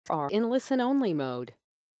are in listen-only mode.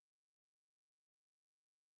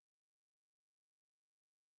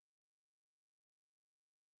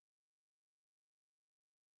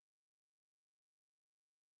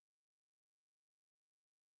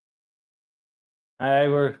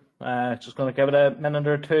 We're just going to give it a minute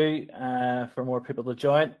or two for more people to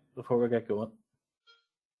join before we get going.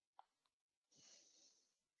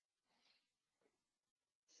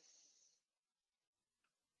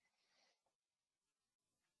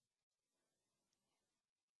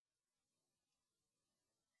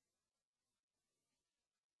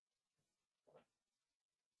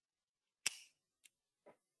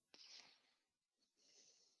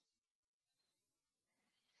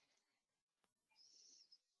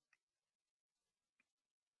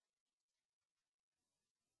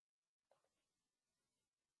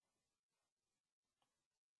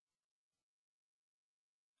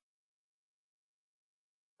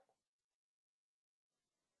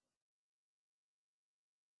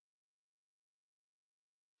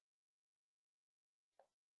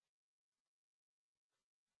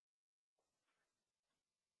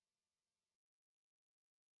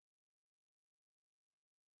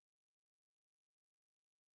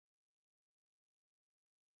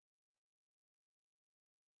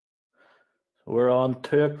 We're on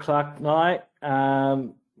 2 o'clock now.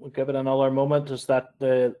 We'll give it another moment as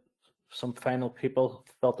that some final people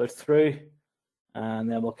filter through, and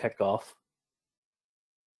then we'll kick off.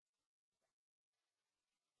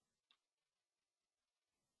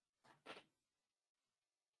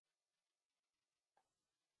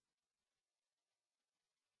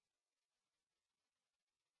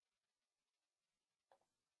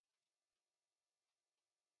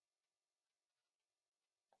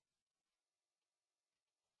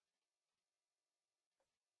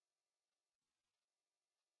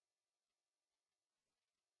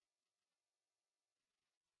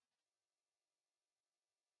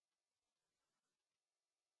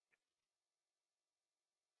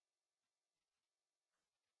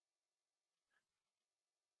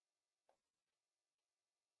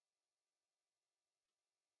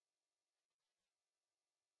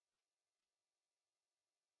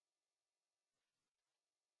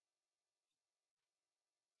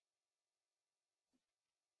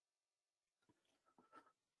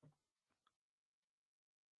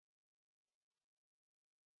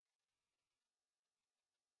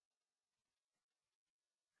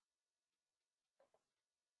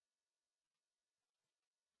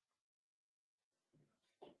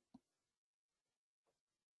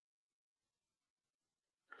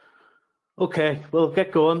 Okay, we'll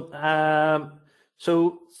get going.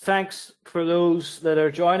 So thanks for those that are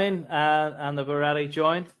joining and have already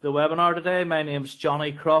joined the webinar today. My name is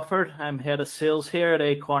Johnny Crawford. I'm head of sales here at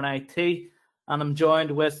Acorn IT, and I'm joined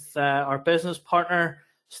with our business partner,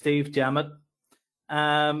 Steve Jemmett.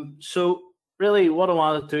 So really what I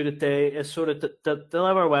want to do today is sort of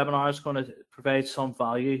deliver a webinar is going to provide some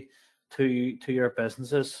value to your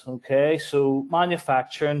businesses. Okay, so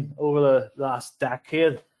manufacturing over the last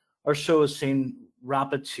decade or so has seen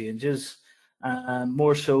rapid changes,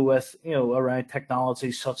 more so with around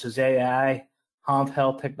technologies such as AI,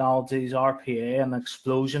 handheld technologies, RPA, and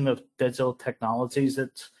explosion of digital technologies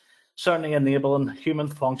that's certainly enabling human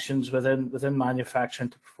functions within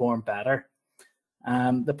manufacturing to perform better.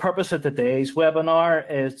 The purpose of today's webinar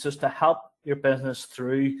is just to help your business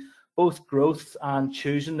through both growth and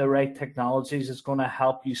choosing the right technologies is going to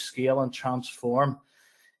help you scale and transform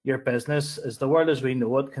your business as the world as we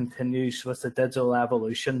know it continues with the digital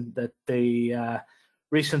evolution that the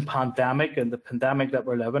recent pandemic and the pandemic that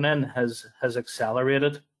we're living in has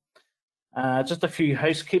accelerated. Just a few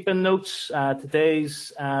housekeeping notes.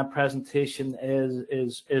 Today's presentation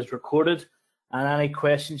is recorded, and any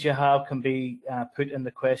questions you have can be put in the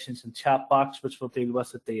questions and chat box, which we'll deal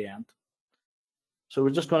with at the end. So we're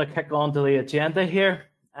just going to kick on to the agenda here.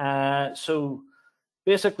 So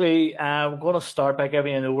basically, we're going to start by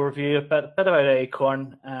giving an overview, a bit about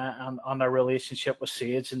Acorn and on our relationship with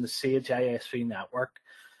Sage and the Sage ISV network.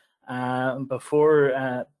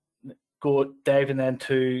 Before diving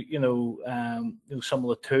into some of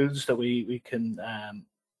the tools that we can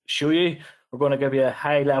show you, we're going to give you a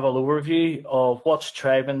high-level overview of what's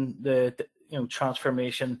driving the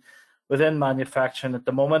transformation within manufacturing at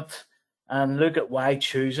the moment, and look at why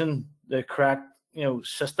choosing the correct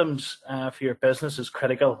systems for your business is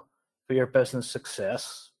critical for your business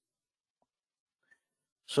success.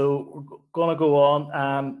 So we're going to go on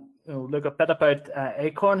and look a bit about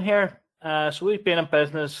Acorn here. So we've been in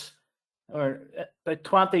business about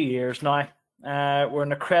 20 years now. We're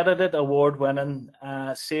an accredited award-winning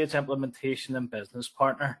Sage implementation and business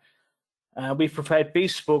partner. We provide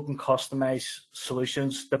bespoke and customized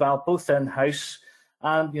solutions developed both in-house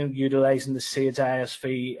and utilising the Sage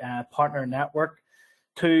ISV partner network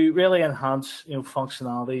to really enhance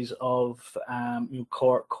functionalities of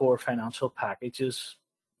core financial packages.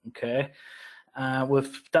 Okay,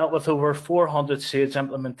 we've dealt with over 400 Sage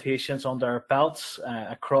implementations under our belts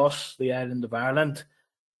across the island of Ireland,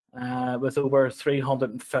 with over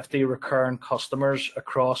 350 recurring customers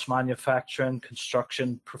across manufacturing,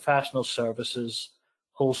 construction, professional services,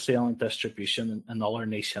 wholesale and distribution, and other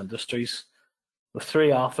niche industries. With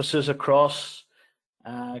 3 offices across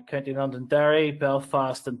County Londonderry,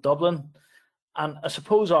 Belfast, and Dublin. And I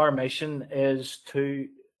suppose our mission is to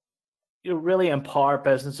really empower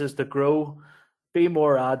businesses to grow, be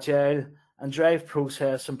more agile, and drive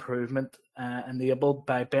process improvement enabled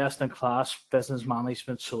by best-in-class business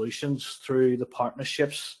management solutions through the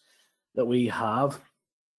partnerships that we have.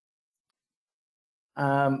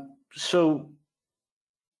 So,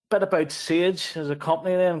 a bit about Sage as a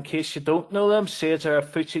company then, in case you don't know them. Sage are a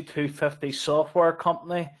FTSE 250 software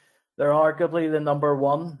company. They're arguably the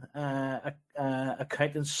 #1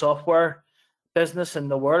 accounting software business in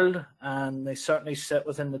the world, and they certainly sit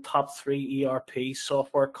within the top 3 ERP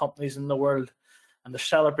software companies in the world. And they're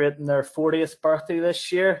celebrating their 40th birthday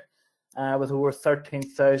this year, with over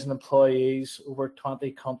 13,000 employees, over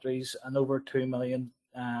 20 countries, and over 2 million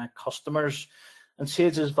customers. And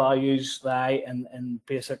Sage's values lie in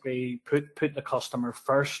basically put the customer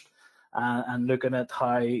first, and looking at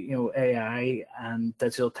how AI and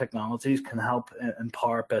digital technologies can help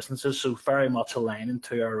empower businesses. So very much aligning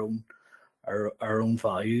to our own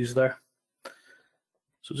values there.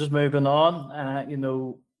 So just moving on,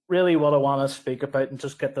 really what I want to speak about and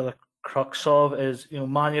just get to the crux of is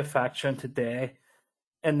manufacturing today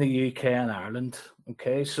in the UK and Ireland.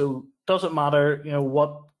 Okay, so doesn't matter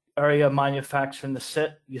what area of manufacturing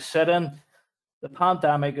you sit in. The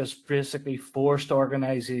pandemic has basically forced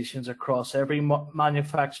organisations across every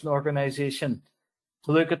manufacturing organisation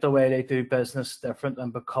to look at the way they do business different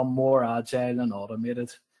and become more agile and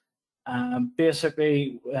automated.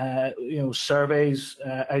 Basically, surveys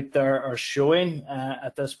out there are showing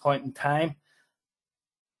at this point in time,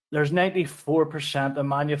 there's 94% of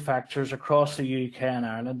manufacturers across the UK and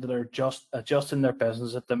Ireland that are just adjusting their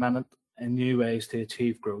business at the minute in new ways to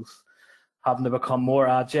achieve growth, having to become more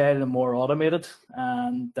agile and more automated,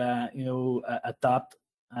 and adapt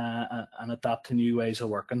to new ways of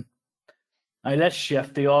working. Now, this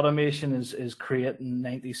shift, the automation is creating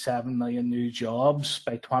 97 million new jobs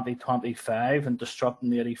by 2025 and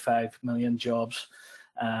disrupting the 85 million jobs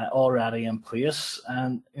already in place.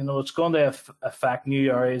 And it's going to affect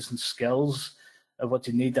new areas and skills of what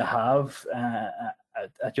you need to have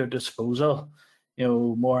at your disposal.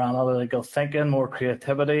 More analytical thinking, more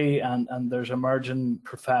creativity, and there's emerging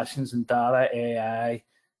professions in data, AI,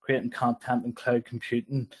 creating content and cloud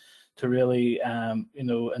computing to really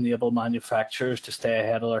enable manufacturers to stay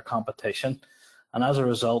ahead of their competition. And as a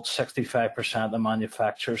result, 65% of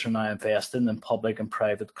manufacturers are now investing in public and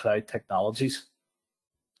private cloud technologies.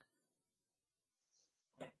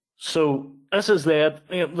 So this has led,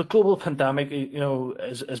 the global pandemic,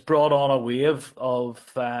 has brought on a wave of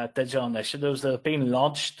digital initiatives that have been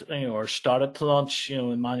launched, or started to launch,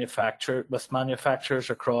 in manufacturers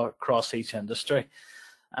across each industry.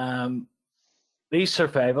 These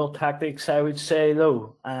survival tactics, I would say,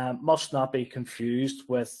 though, must not be confused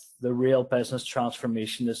with the real business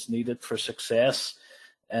transformation that's needed for success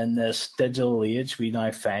in this digital age we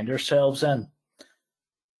now find ourselves in.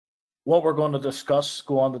 What we're going to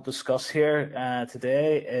go on to discuss here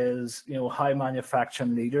today is, how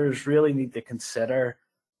manufacturing leaders really need to consider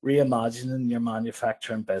reimagining your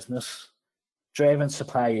manufacturing business, driving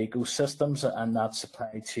supply ecosystems and that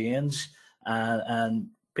supply chains, and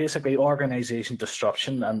basically organisation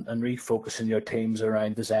disruption and refocusing your teams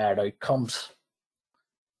around desired outcomes.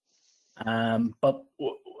 But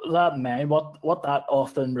that in mind, what that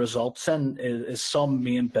often results in is some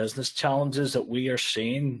main business challenges that we are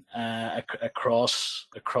seeing across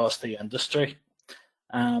the industry.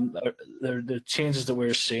 The changes that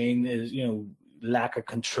we're seeing is lack of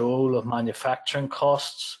control of manufacturing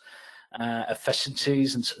costs,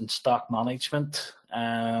 efficiencies and stock management,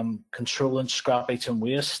 controlling scrappage and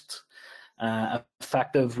waste,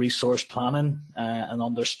 effective resource planning and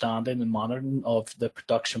understanding and monitoring of the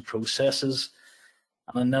production processes,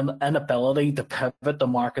 and an inability to pivot the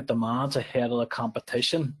market demands ahead of the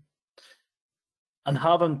competition. And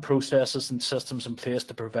having processes and systems in place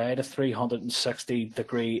to provide a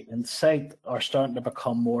 360-degree insight are starting to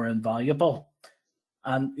become more invaluable.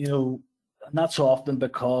 And that's often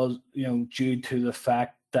because due to the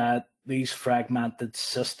fact that these fragmented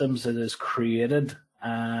systems that is created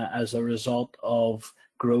as a result of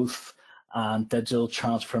growth and digital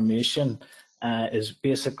transformation is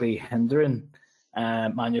basically hindering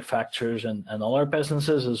manufacturers and other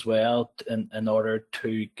businesses as well in order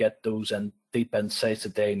to get those deep insights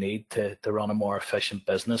that they need to run a more efficient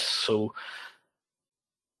business. So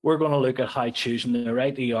we're going to look at how choosing the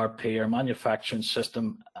right ERP or manufacturing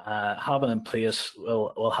system, having in place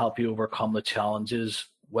will help you overcome the challenges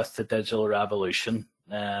with the digital revolution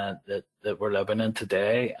that we're living in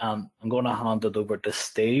today. And I'm going to hand it over to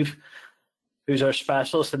Steve, who's our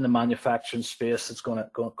specialist in the manufacturing space that's going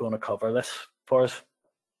to cover this for us.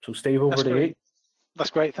 So Steve, over to you. That's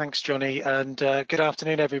great. Thanks, Johnny. And good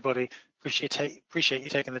afternoon, everybody. Appreciate you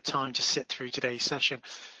taking the time to sit through today's session.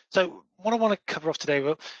 So what I want to cover off today,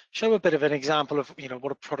 we'll show a bit of an example of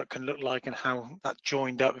what a product can look like and how that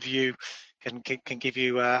joined up view can give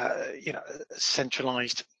you a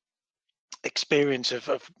centralized experience of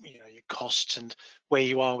your costs and where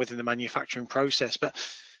you are within the manufacturing process. But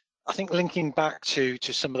I think linking back to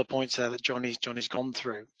some of the points there that Johnny's gone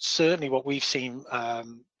through, certainly what we've seen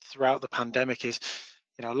throughout the pandemic is,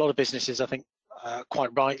 a lot of businesses, I think, quite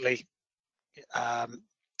rightly, kind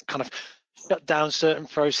of shut down certain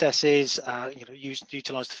processes,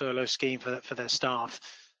 utilize the furlough scheme for their staff.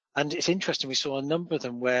 And it's interesting, we saw a number of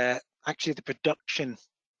them where actually the production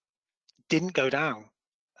didn't go down,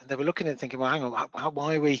 and they were looking at it thinking, well, hang on,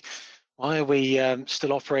 why are we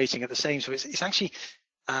still operating at the same? So it's actually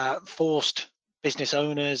forced business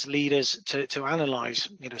owners, leaders to analyze,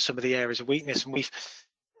 some of the areas of weakness.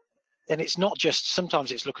 And it's not just,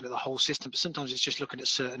 sometimes it's looking at the whole system, but sometimes it's just looking at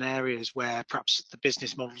certain areas where perhaps the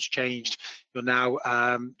business model's changed. You're now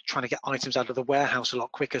trying to get items out of the warehouse a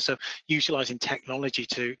lot quicker. So utilizing technology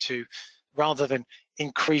to rather than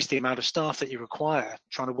increase the amount of staff that you require,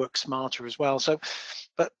 trying to work smarter as well. So,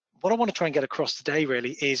 but what I want to try and get across today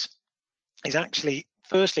really is actually,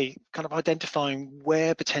 firstly, kind of identifying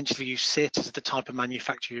where potentially you sit as the type of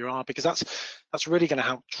manufacturer you are, because that's really going to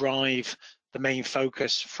help drive the main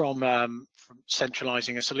focus from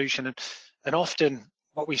centralizing a solution. And often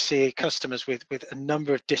what we see customers with a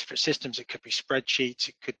number of disparate systems, it could be spreadsheets,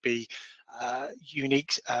 it could be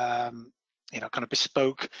unique, kind of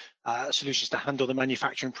bespoke solutions to handle the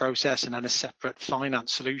manufacturing process, and then a separate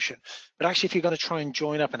finance solution. But actually, if you're going to try and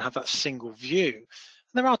join up and have that single view,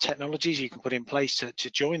 there are technologies you can put in place to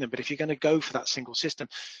join them, but if you're going to go for that single system,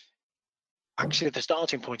 actually the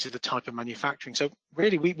starting point is the type of manufacturing. So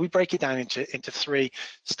really we break it down into three: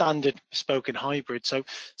 standard, bespoke, and hybrid. So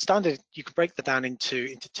standard, you can break that down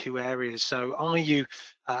into two areas. So are you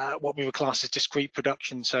what we would class as discrete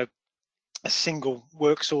production, so a single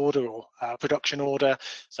works order or production order,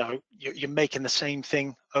 so you're making the same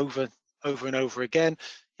thing over and over again.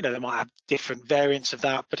 They might have different variants of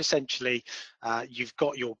that, but essentially you've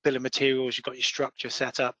got your bill of materials, you've got your structure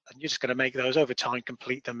set up, and you're just going to make those over time,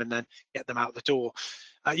 complete them, and then get them out the door.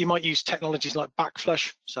 You might use technologies like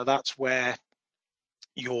backflush, so that's where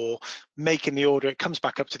you're making the order, it comes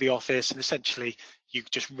back up to the office, and essentially you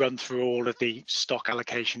just run through all of the stock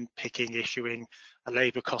allocation, picking, issuing,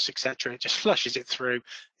 labor costs, etc. It just flushes it through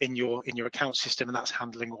in your account system, and that's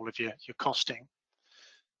handling all of your costing.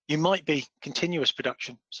 You might be continuous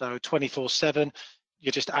production, so 24/7.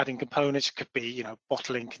 You're just adding components. It could be,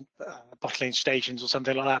 bottling stations or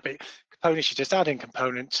something like that. But components, you're just adding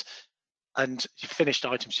components, and your finished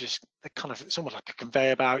items, it's almost like a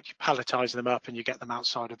conveyor belt. You palletize them up and you get them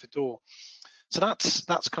outside of the door. So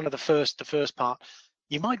that's kind of the first part.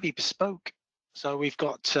 You might be bespoke. So we've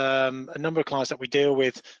got a number of clients that we deal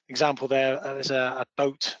with. Example there's a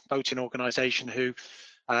boating organisation who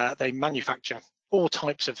they manufacture all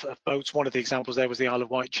types of boats. One of the examples there was the Isle of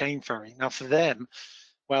Wight chain ferry. Now for them,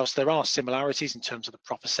 whilst there are similarities in terms of the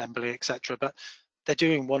prop assembly, etc., but they're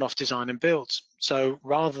doing one-off design and builds. So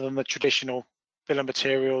rather than the traditional bill of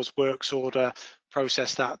materials, works order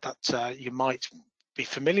process that you might be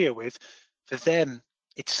familiar with, for them,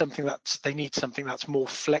 it's something they need something that's more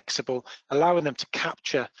flexible, allowing them to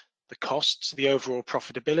capture the costs, the overall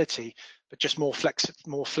profitability, but just more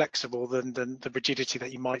flexible than the rigidity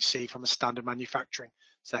that you might see from a standard manufacturing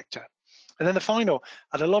sector. And then the final,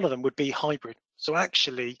 and a lot of them would be hybrid. So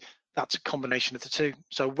actually, that's a combination of the two.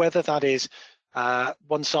 So whether that is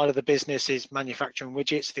one side of the business is manufacturing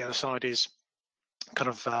widgets, the other side is kind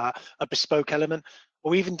of a bespoke element,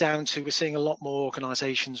 or even down to, we're seeing a lot more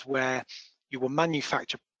organizations where you will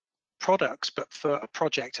manufacture products but for a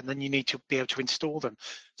project, and then you need to be able to install them.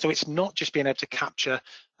 So it's not just being able to capture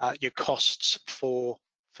your costs for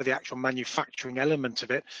the actual manufacturing element of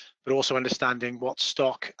it, but also understanding what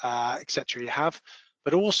stock, etc. you have,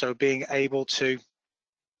 but also being able to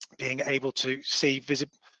being able to see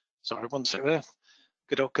sorry, one sec there,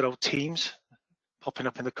 good old Teams popping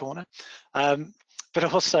up in the corner, but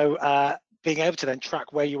also being able to then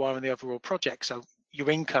track where you are in the overall project. So your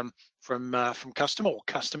income from customer or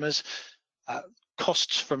customers,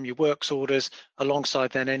 costs from your works orders,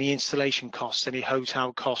 alongside then any installation costs, any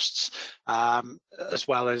hotel costs, as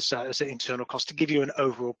well as internal costs, to give you an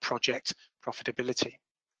overall project profitability.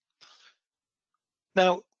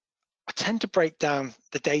 Now, I tend to break down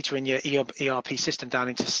the data in your ERP system down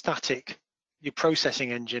into static, your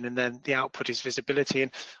processing engine, and then the output is visibility.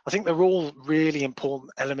 And I think they're all really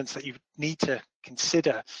important elements that you need to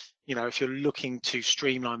consider, you know, if you're looking to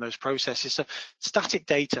streamline those processes. So static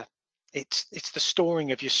data, it's the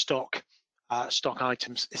storing of your stock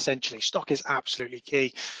items. Essentially, stock is absolutely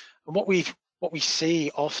key. And what we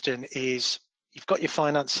see often is you've got your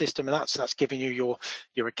finance system, and that's giving you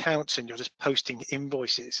your accounts, and you're just posting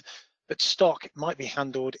invoices. But stock might be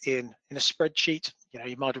handled in a spreadsheet. You know,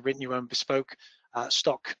 you might have written your own bespoke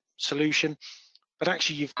stock solution, but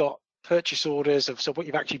actually you've got purchase orders of so what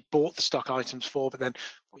you've actually bought the stock items for, but then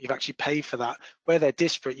what you've actually paid for that. Where they're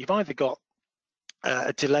disparate, you've either got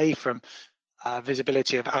a delay from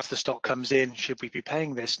visibility of as the stock comes in, should we be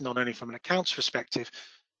paying this, not only from an accounts perspective,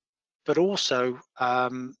 but also a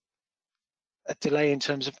delay in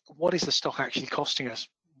terms of what is the stock actually costing us,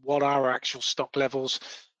 what are our actual stock levels.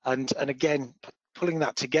 And again, pulling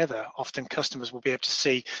that together, often customers will be able to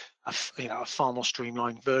see a far more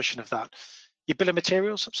streamlined version of that. Your bill of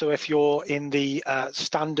materials, so if you're in the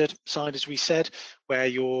standard side, as we said, where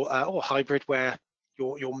you're or hybrid, where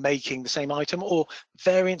you're making the same item or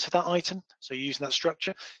variants of that item, so you're using that structure,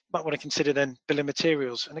 you might want to consider then bill of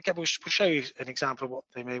materials. And again, we'll show you an example of what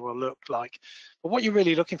they may well look like. But what you're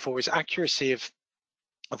really looking for is accuracy of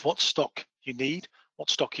what stock you need, what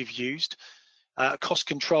stock you've used. Cost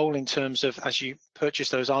control in terms of, as you purchase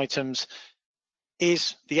those items,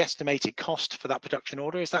 is the estimated cost for that production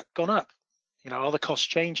order, is that gone up? You know, are the costs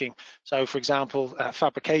changing? So for example,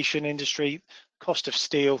 fabrication industry, cost of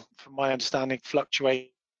steel, from my understanding, fluctuates.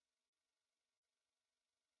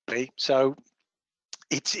 So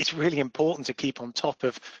it's really important to keep on top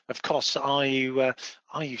of costs. Are you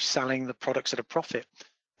selling the products at a profit?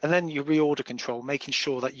 And then your reorder control, making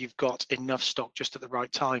sure that you've got enough stock just at the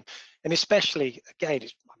right time. And especially, again,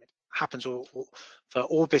 it happens for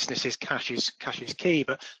all businesses, cash is key,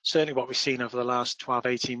 but certainly what we've seen over the last 12,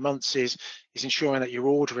 18 months is ensuring that you're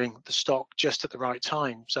ordering the stock just at the right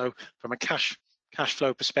time. So from a cash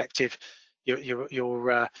flow perspective,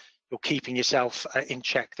 you're keeping yourself in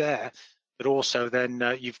check there, but also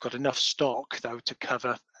then you've got enough stock though to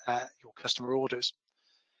cover your customer orders.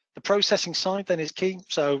 The processing side then is key.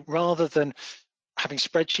 So rather than having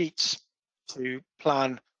spreadsheets to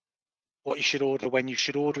plan what you should order, when you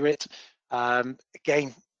should order it,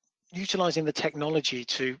 again, utilizing the technology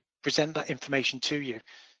to present that information to you.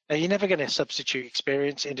 Now, you're never going to substitute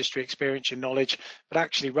experience, industry experience, your knowledge, but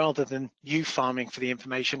actually rather than you farming for the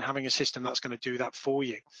information, having a system that's going to do that for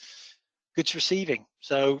you. Goods receiving.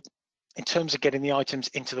 So in terms of getting the items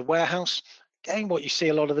into the warehouse, again, what you see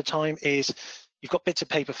a lot of the time is you've got bits of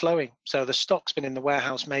paper flowing. So the stock's been in the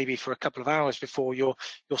warehouse maybe for a couple of hours before your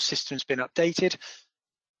system's been updated.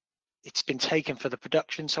 It's been taken for the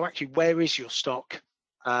production. So actually, where is your stock?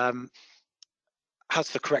 Has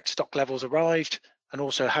the correct stock levels arrived? And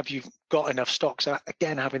also, have you got enough stock? So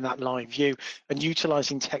again, having that live view and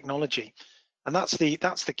utilizing technology. And that's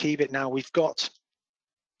the key bit now. We've got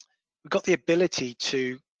the ability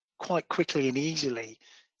to quite quickly and easily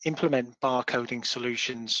implement barcoding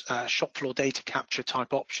solutions, shop floor data capture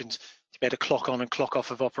type options to be able to clock on and clock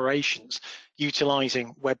off of operations,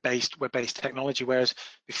 utilizing web-based technology, whereas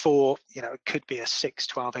before, you know, it could be a 6,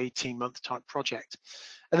 12, 18-month type project.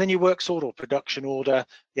 And then your works order or production order,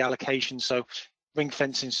 the allocation, so ring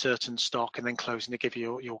fencing certain stock and then closing to give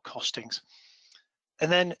you your costings.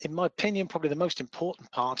 And then, in my opinion, probably the most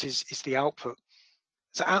important part is the output.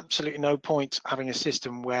 There's absolutely no point having a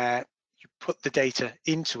system where you put the data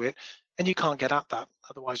into it and you can't get at that.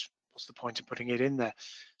 Otherwise, what's the point of putting it in there?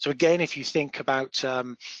 So again, if you think about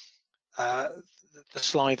the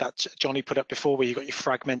slide that Johnny put up before, where you've got your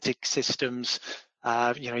fragmented systems,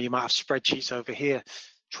 you know, you might have spreadsheets over here,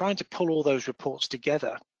 trying to pull all those reports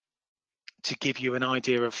together to give you an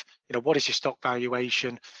idea of, you know, what is your stock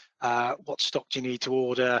valuation, what stock do you need to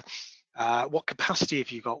order, what capacity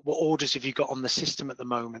have you got, what orders have you got on the system at the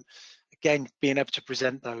moment. Again, being able to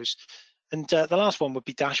present those. And the last one would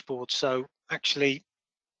be dashboards. So actually,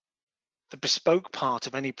 the bespoke part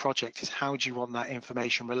of any project is how do you want that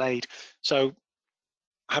information relayed. So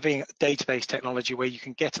having database technology where you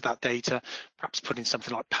can get to that data, perhaps put in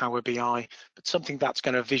something like Power BI, but something that's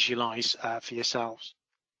going to visualize for yourselves.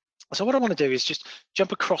 So what I want to do is just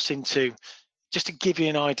jump across into, just to give you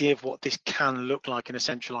an idea of what this can look like in a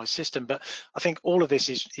centralized system. But I think all of this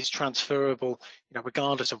is transferable,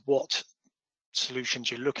 regardless of what solutions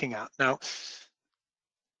you're looking at. Now,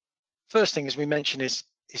 first thing, as we mentioned, is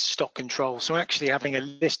stock control. So actually having a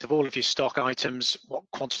list of all of your stock items, what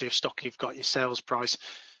quantity of stock you've got, your sales price,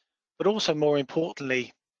 but also more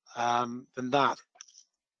importantly than that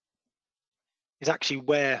is actually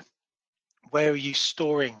where are you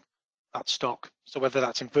storing that stock. So whether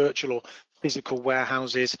that's in virtual or physical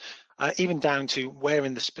warehouses, even down to where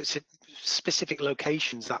in the specific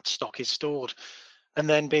locations that stock is stored, and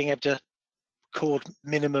then being able to record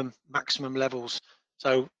minimum, maximum levels.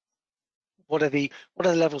 So what are the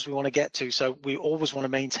levels we want to get to? So we always want to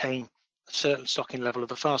maintain a certain stocking level of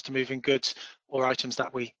the faster moving goods or items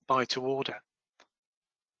that we buy to order.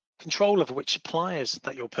 Control over which suppliers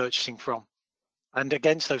that you're purchasing from. And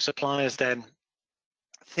against those suppliers then,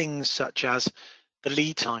 things such as the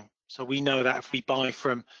lead time. So we know that if we buy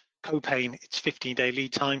from Copain, it's 15-day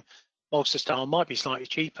lead time. Ulster Style might be slightly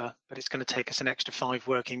cheaper, but it's going to take us an extra 5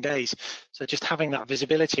 working days. So just having that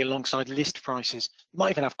visibility alongside list prices. You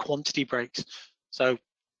might even have quantity breaks. So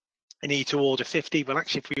I need to order 50. Well,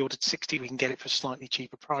 actually, if we ordered 60, we can get it for a slightly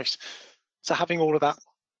cheaper price. So having all of that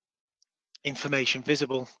information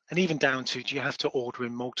visible, and even down to, do you have to order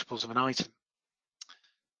in multiples of an item?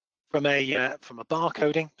 From a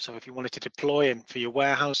barcoding, so if you wanted to deploy and for your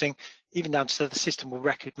warehousing, even down to the system will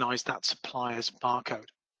recognize that supplier's barcode.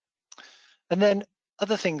 And then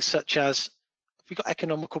other things such as, we've got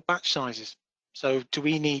economical batch sizes. So do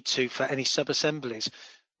we need to, for any sub-assemblies,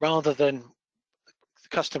 rather than the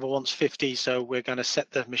customer wants 50, so we're going to set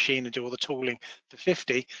the machine and do all the tooling for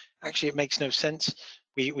 50, actually it makes no sense.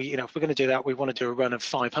 We if we're going to do that, we want to do a run of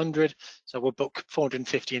 500, so we'll book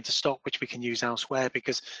 450 into stock, which we can use elsewhere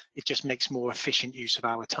because it just makes more efficient use of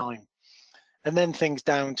our time. And then things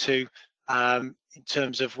down to, in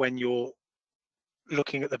terms of when you're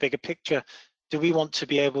looking at the bigger picture, do we want to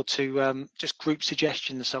be able to just group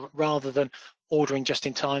suggestions? So rather than ordering just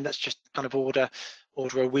in time, let's just kind of order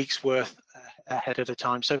a week's worth ahead at a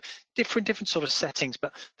time. So different sort of settings,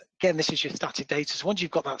 but again, this is your static data. So once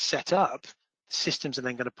you've got that set up, the systems are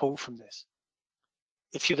then going to pull from this.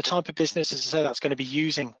 If you're the type of business, as I say, that's going to be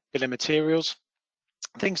using bill of materials,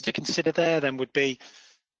 things to consider there then would be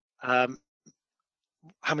how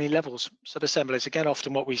many levels, sub-assemblies. Again,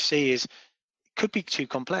 often what we see is it could be too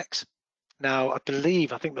complex. Now, I think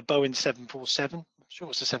the Boeing 747, I'm sure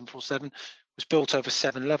it's the 747, was built over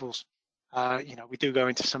 7 levels. We do go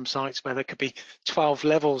into some sites where there could be 12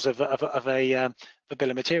 levels of a bill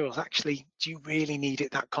of materials. Actually, do you really need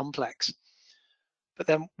it that complex? But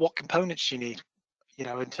then what components do you need?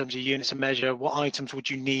 In terms of units of measure, what items would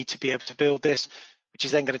you need to be able to build this, which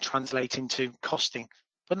is then going to translate into costing.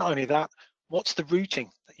 But not only that, what's the routing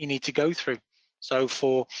that you need to go through? So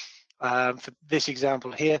for this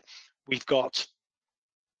example here, we've got,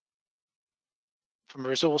 from a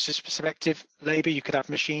resources perspective, labor, you could have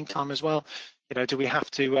machine time as well. Do we have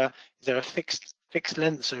to, is there a fixed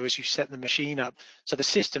length? So as you set the machine up, so the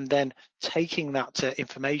system then taking that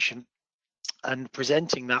information and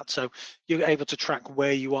presenting that, so you're able to track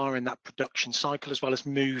where you are in that production cycle, as well as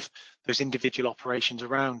move those individual operations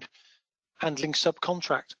around. Handling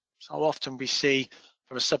subcontract. So often we see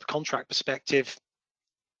from a subcontract perspective,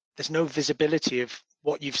 there's no visibility of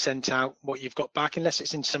what you've sent out, what you've got back, unless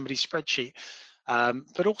it's in somebody's spreadsheet.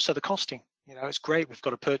 But also the costing. It's great, we've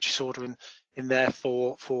got a purchase order in there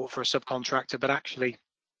for a subcontractor, but actually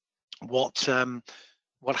what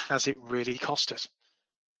has it really cost us?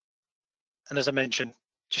 And as I mentioned,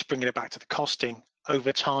 just bringing it back to the costing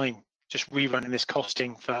over time, just rerunning this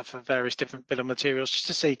costing for various different bill of materials, just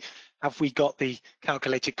to see, have we got the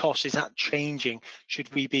calculated cost? Is that changing?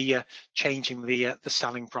 Should we be changing the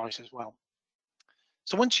selling price as well?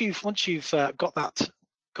 So once you've got that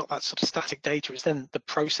sort of static data, it's then the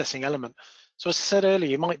processing element. So as I said earlier,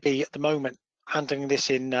 you might be at the moment handling this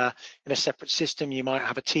in a separate system. You might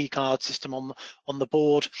have a T-card system on the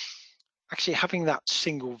board. Actually, having that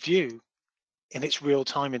single view in its real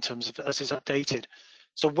time in terms of as it's updated.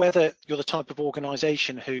 So whether you're the type of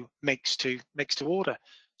organization who makes to order,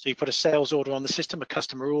 so you put a sales order on the system, a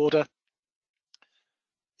customer order,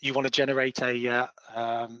 you want to generate a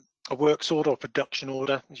works order or production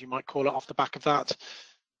order, as you might call it, off the back of that.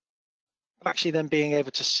 But actually then being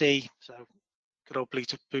able to see, so good old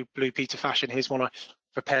Blue Peter fashion, here's one I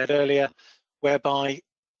prepared earlier, whereby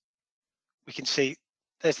we can see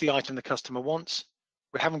there's the item the customer wants.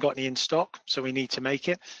 we haven't got any in stock, so we need to make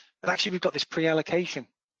it. But actually, we've got this pre-allocation.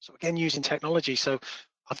 So again, using technology. So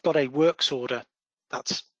I've got a works order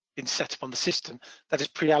that's been set up on the system that is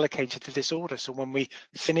pre-allocated to this order. So when we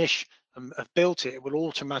finish and have built it, it will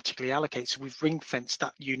automatically allocate. So we've ring-fenced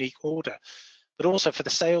that unique order. But also for the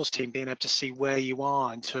sales team, being able to see where you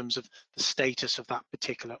are in terms of the status of that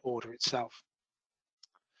particular order itself.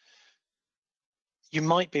 You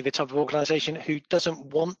might be the type of organization who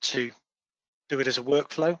doesn't want to do it as a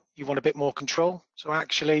workflow. You want a bit more control. So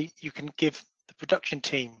actually, you can give the production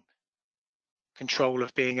team control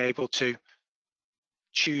of being able to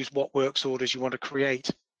choose what works orders you want to create.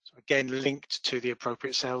 So again, linked to the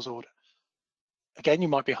appropriate sales order. Again, you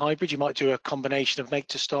might be hybrid. You might do a combination of make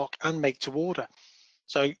to stock and make to order.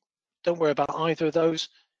 So don't worry about either of those.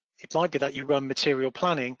 It might be that you run material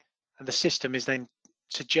planning and the system is then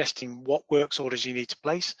suggesting what works orders you need to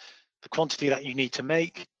place, the quantity that you need to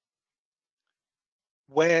make,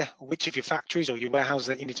 which of your factories or your warehouses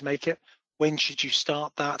that you need to make it, when should you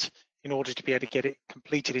start that in order to be able to get it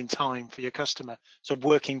completed in time for your customer. So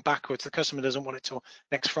working backwards, the customer doesn't want it till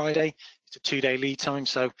next Friday. It's a 2-day lead time,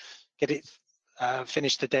 so get it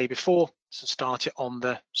finished the day before, so start it on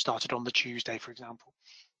the Tuesday, for example.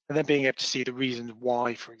 And then being able to see the reasons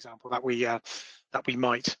why, for example, that we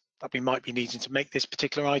might be needing to make this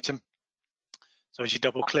particular item. So as you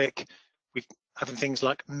double click, we're having things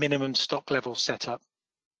like minimum stock levels set up.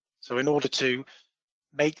 So in order to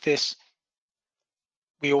make this,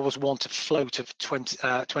 we always want a float of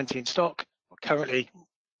 20 in stock. Currently,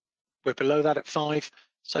 we're below that at 5.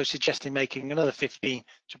 So suggesting making another 15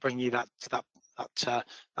 to bring you that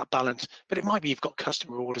balance. But it might be you've got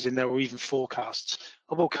customer orders in there or even forecasts.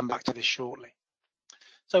 I will come back to this shortly.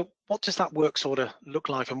 So what does that works order look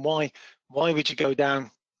like, and why would you go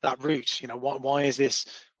down that route? You know, why is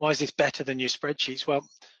this better than your spreadsheets? Well,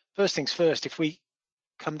 first things first, if we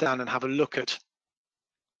come down and have a look at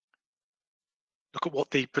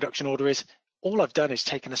what the production order is, all I've done is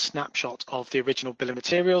taken a snapshot of the original bill of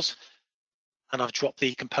materials and I've dropped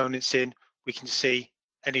the components in. We can see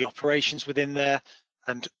any operations within there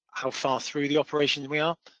and how far through the operations we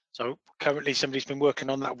are. So currently somebody's been working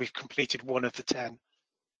on that. We've completed 1 of the 10.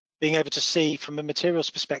 Being able to see from a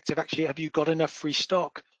materials perspective, actually, have you got enough free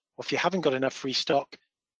stock? Or if you haven't got enough free stock,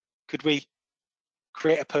 could we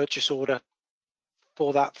create a purchase order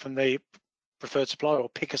for that from the preferred supplier or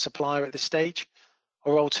pick a supplier at this stage?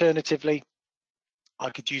 Or alternatively, I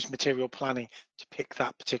could use material planning to pick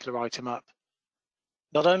that particular item up.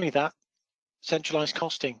 Not only that, centralized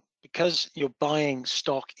costing, because you're buying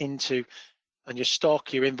stock into, and your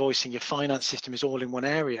stock, your invoicing, your finance system is all in one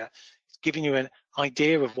area. It's giving you an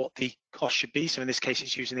idea of what the cost should be. So in this case,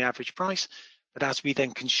 it's using the average price. But as we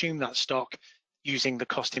then consume that stock using the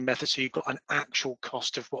costing method, so you've got an actual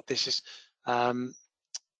cost of what this is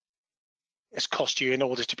it's cost you in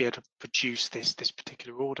order to be able to produce this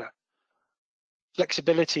particular order.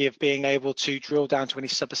 Flexibility of being able to drill down to any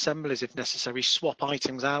sub-assemblies if necessary, swap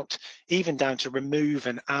items out, even down to remove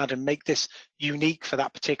and add and make this unique for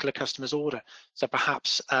that particular customer's order. So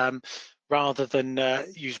perhaps rather than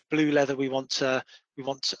use blue leather, we want a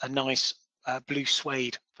nice blue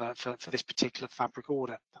suede for this particular fabric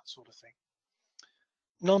order, that sort of thing.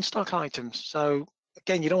 Non-stock items. So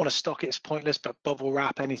again, you don't want to stock it, it's pointless, but bubble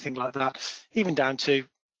wrap, anything like that, even down to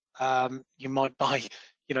you might buy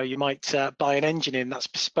an engine in that's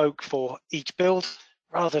bespoke for each build,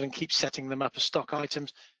 rather than keep setting them up as stock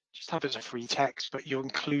items. Just have it as a free text, but you're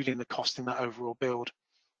including the cost in that overall build.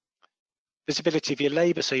 Visibility of your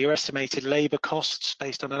labor, so your estimated labor costs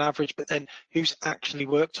based on an average, but then who's actually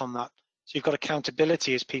worked on that. So you've got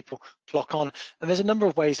accountability as people clock on. And there's a number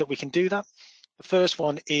of ways that we can do that. The first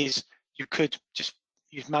one is you could just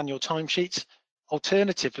use manual timesheets.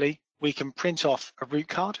 Alternatively, we can print off a route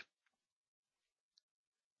card.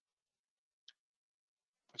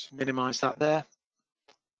 Just minimize that there.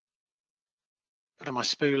 Go to my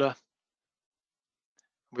spooler.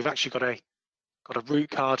 We've actually got a route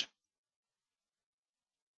card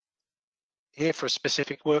here for a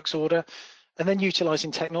specific works order, and then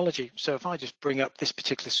utilizing technology. So if I just bring up this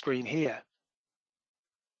particular screen here,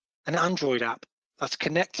 an Android app that's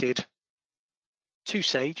connected to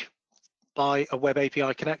Sage by a web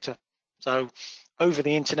API connector. So over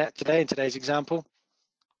the internet today, in today's example,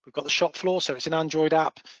 we've got the shop floor, so it's an Android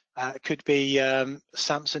app. It could be a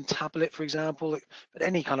Samsung tablet, for example, but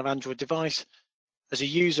any kind of Android device. As a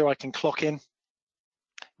user, I can clock in,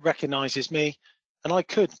 recognizes me, and I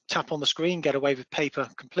could tap on the screen, get away with paper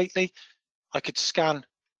completely. I could scan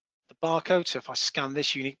the barcode. So if I scan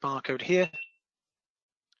this unique barcode here,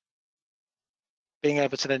 being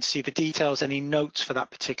able to then see the details, any notes for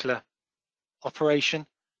that particular operation.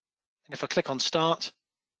 And if I click on start,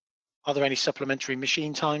 are there any supplementary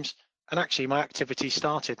machine times? And actually my activity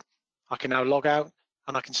started. I can now log out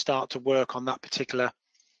and I can start to work on that particular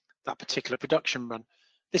production run.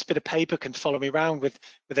 This bit of paper can follow me around with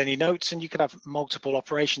any notes, and you can have multiple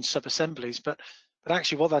operation sub-assemblies, but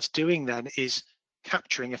actually what that's doing then is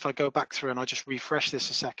capturing. If I go back through and I just refresh this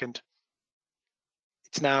a second,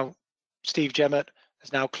 it's now Steve Gemmett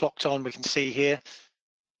has now clocked on. We can see here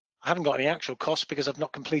I haven't got any actual costs because I've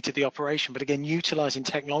not completed the operation, but again, utilizing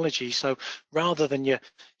technology. So rather than your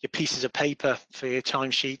pieces of paper for your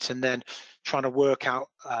timesheets and then trying to work out,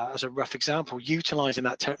 as a rough example, utilizing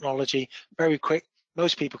that technology very quick.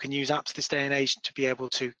 Most people can use apps this day and age to be able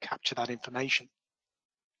to capture that information.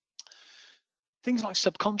 Things like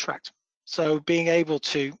subcontract. So being able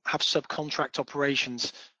to have subcontract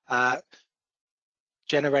operations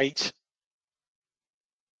generate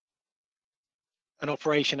an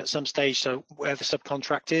operation at some stage, so where the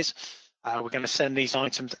subcontract is, we're going to send these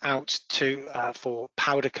items out to for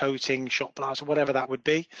powder coating, shot blast, or whatever that would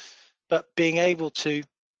be, but being able to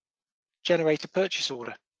generate a purchase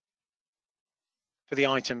order for the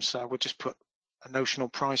items. So we'll just put a notional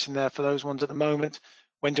price in there for those ones at the moment.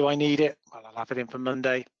 When do I need it? Well, I'll have it in for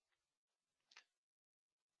Monday.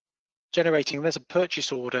 Generating, there's a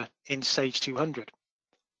purchase order in Sage 200.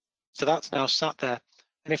 So that's now sat there.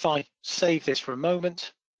 And if I save this for a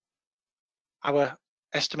moment, our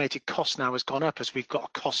estimated cost now has gone up as we've got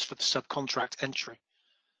a cost for the subcontract entry.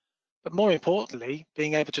 But more importantly,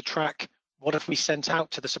 being able to track what have we sent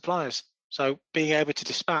out to the suppliers. So being able to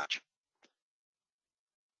dispatch.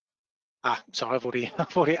 Sorry, I've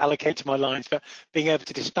already allocated my lines, but being able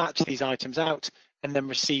to dispatch these items out and then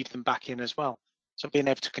receive them back in as well. So being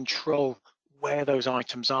able to control where those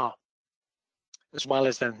items are, as well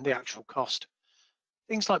as then the actual cost.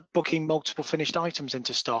 Things like booking multiple finished items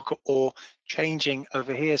into stock or changing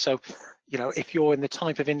over here. So, you know, if you're in the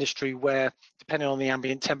type of industry where, depending on the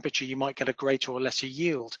ambient temperature, you might get a greater or lesser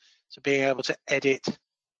yield. So being able to edit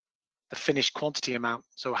the finished quantity amount.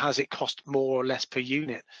 So has it cost more or less per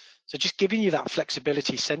unit? So just giving you that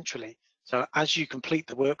flexibility centrally. So as you complete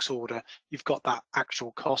the works order, you've got that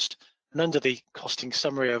actual cost. And under the costing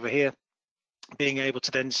summary over here, being able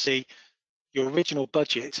to then see your original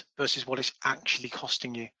budget versus what it's actually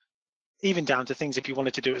costing you. Even down to things, if you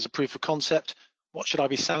wanted to do it as a proof of concept, what should I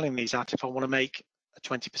be selling these at if I want to make a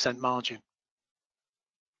 20% margin?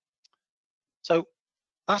 So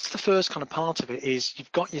that's the first kind of part of it, is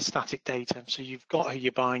you've got your static data. So you've got who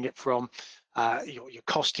you're buying it from, your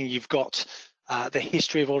costing, you've got the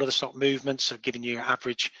history of all of the stock movements, so giving you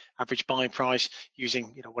average buy price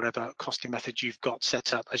using, you know, whatever costing method you've got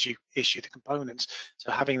set up as you issue the components.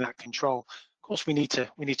 So having that control. Of course, we need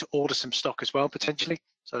to order some stock as well potentially.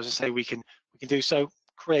 So as I say, we can do so.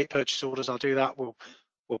 Create purchase orders. I'll do that. We'll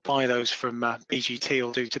buy those from BGT.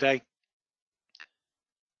 I'll do today.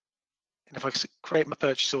 And if I create my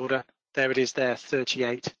purchase order, there it is there,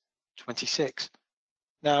 38.26.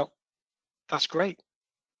 Now, that's great.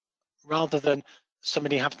 Rather than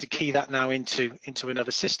somebody having to key that now into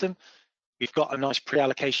another system, we've got a nice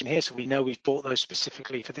pre-allocation here, so we know we've bought those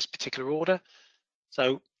specifically for this particular order.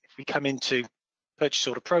 So if we come into purchase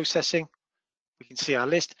order processing, we can see our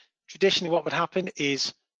list. Traditionally, what would happen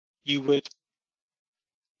is you would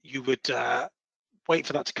wait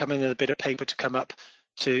for that to come in and a bit of paper to come up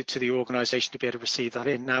to the organization to be able to receive that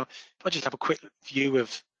in. Now, if I just have a quick view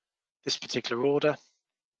of this particular order,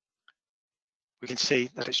 we can see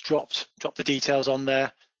that it's dropped the details on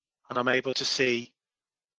there, and I'm able to see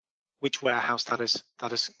which warehouse that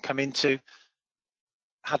has come into.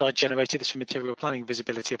 Had I generated this from material planning,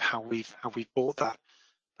 visibility of how we've bought that.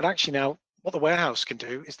 But actually now, what the warehouse can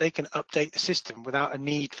do is they can update the system without a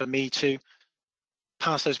need for me to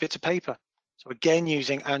pass those bits of paper. So again,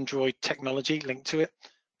 using Android technology linked to it,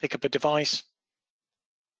 pick up a device,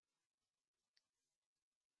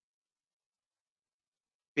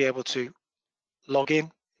 be able to log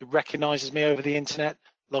in. It recognizes me over the internet,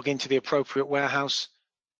 log into the appropriate warehouse,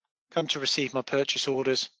 come to receive my purchase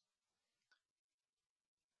orders.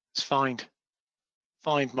 Let's find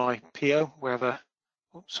my PO wherever,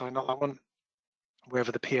 oh, sorry, not that one,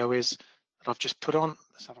 wherever the PO is that I've just put on.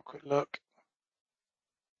 Let's have a quick look.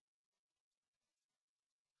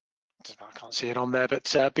 I can't see it on there,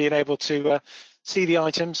 but being able to see the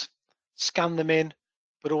items, scan them in,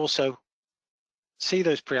 but also see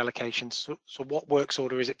those pre-allocations. So what works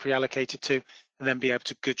order is it pre-allocated to, and then be able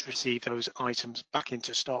to goods receive those items back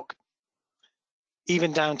into stock.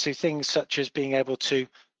 Even down to things such as being able to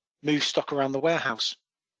move stock around the warehouse,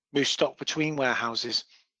 move stock between warehouses.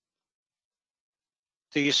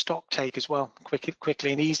 do your stock take as well,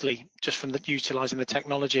 quickly and easily, just from utilizing the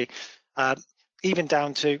technology, even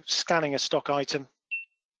down to scanning a stock item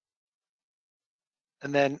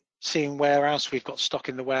and then seeing where else we've got stock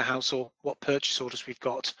in the warehouse or what purchase orders we've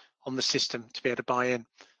got on the system to be able to buy in.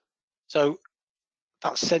 So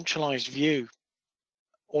that centralized view,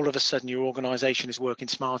 all of a sudden your organization is working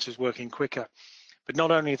smarter, is working quicker. But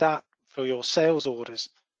not only that, for your sales orders,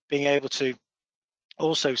 being able to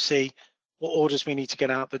also see what orders we need to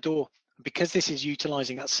get out the door. Because this is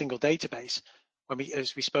utilizing that single database,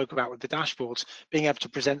 as we spoke about with the dashboards, being able to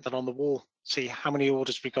present that on the wall, see how many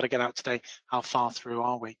orders we've got to get out today, how far through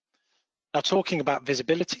are we. Now, talking about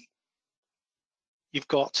visibility, you've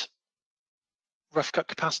got rough cut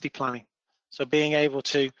capacity planning. So being able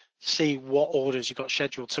to see what orders you've got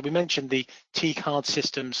scheduled. So we mentioned the T-card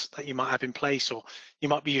systems that you might have in place, or you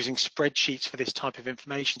might be using spreadsheets for this type of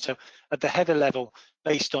information. So at the header level,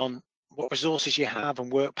 based on what resources you have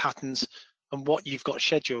and work patterns and what you've got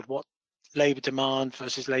scheduled, what labor demand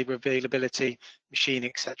versus labor availability, machine,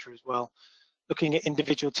 etc. as well. Looking at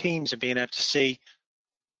individual teams and being able to see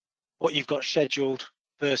what you've got scheduled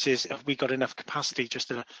versus have we got enough capacity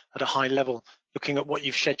just at a high level, looking at what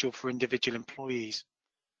you've scheduled for individual employees.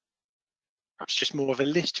 Perhaps just more of a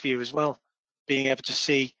list view as well, being able to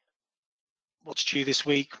see what's due this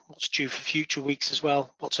week, what's due for future weeks as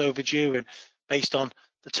well, what's overdue, and based on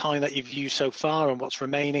the time that you've used so far and what's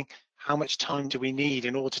remaining, how much time do we need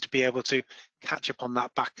in order to be able to catch up on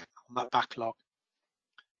that backlog.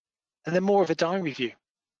 And then more of a diary view.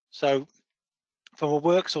 So from a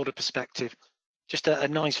works order perspective, just a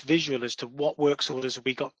nice visual as to what works orders have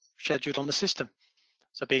we got scheduled on the system.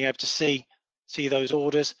 So being able to see those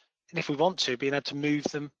orders, and if we want to, being able to move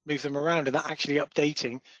them around, and that actually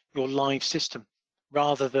updating your live system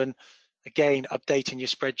rather than, again, updating your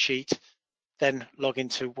spreadsheet, then log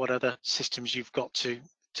into what other systems you've got to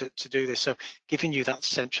do this. So giving you that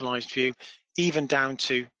centralized view, even down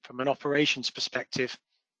to, from an operations perspective,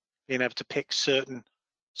 being able to pick certain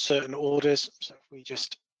orders. So if we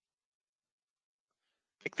just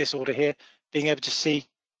pick this order here, being able to see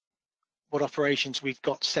what operations we've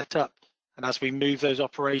got set up, and as we move those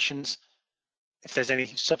operations, if there's any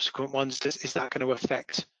subsequent ones, is that going to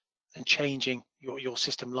affect and changing your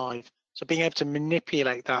system live? So being able to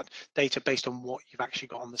manipulate that data based on what you've actually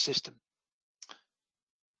got on the system.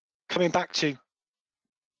 Coming back to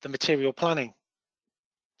the material planning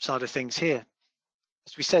side of things here,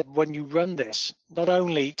 as we said, when you run this, not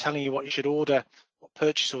only telling you what you should order, what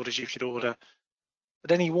purchase orders you should order,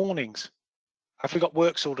 but any warnings. Have we got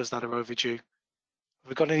works orders that are overdue? Have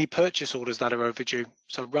we got any purchase orders that are overdue?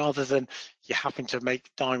 So rather than you having to make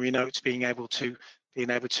diary notes, being able to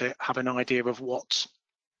have an idea of what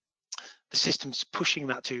the system's pushing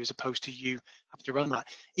that to, as opposed to you having to run that.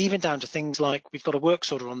 Even down to things like, we've got a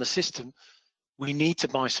works order on the system, we need to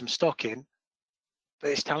buy some stock in, but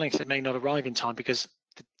it's telling us it may not arrive in time because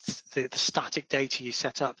the static data you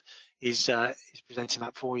set up is presenting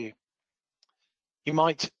that for you. You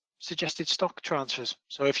might suggested stock transfers.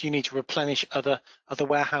 So if you need to replenish other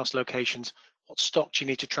warehouse locations, what stock do you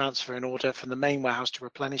need to transfer in order from the main warehouse to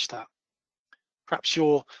replenish that? Perhaps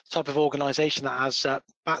you're the type of organization that has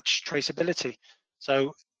batch traceability.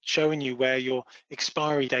 So showing you where your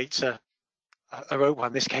expiry dates are well,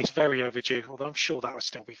 in this case, very overdue, although I'm sure that will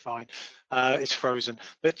still be fine. It's frozen,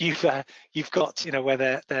 but you've got, you know, where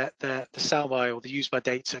the sell by or the use by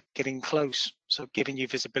dates are getting close, so giving you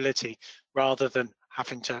visibility rather than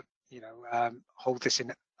having to, you know, hold this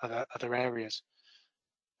in other areas.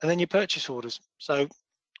 And then your purchase orders. So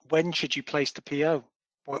when should you place the PO?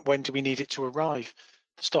 When do we need it to arrive?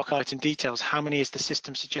 The stock item details. How many is the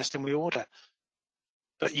system suggesting we order?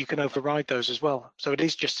 But you can override those as well. So it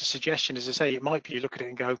is just a suggestion. As I say, it might be you look at it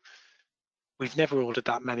and go, we've never ordered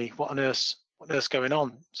that many. What on earth's going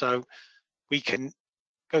on? So we can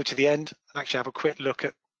go to the end and actually have a quick look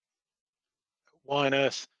at why on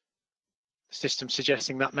earth the system's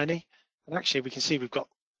suggesting that many. And actually we can see we've got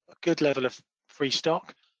a good level of free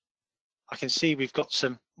stock. I can see we've got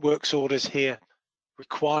some works orders here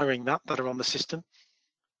requiring that are on the system.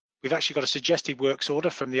 We've actually got a suggested works order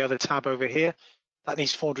from the other tab over here. That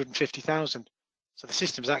needs 450,000. So the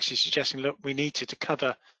system is actually suggesting, look, we need to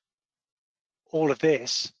cover all of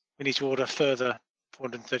this. We need to order further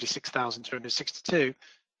 436,262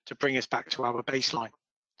 to bring us back to our baseline.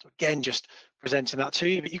 So again, just presenting that to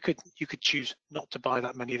you, but you could choose not to buy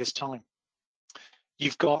that many this time.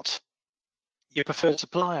 You've got your preferred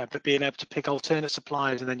supplier, but being able to pick alternate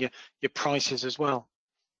suppliers, and then your prices as well.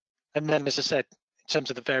 And then, as I said, in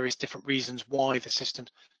terms of the various different reasons why the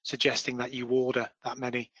system's suggesting that you order that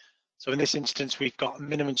many. So in this instance, we've got a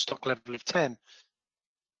minimum stock level of 10.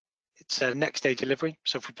 it's a next day delivery.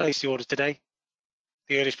 So if we place the order today,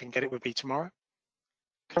 the earliest we can get it would be tomorrow.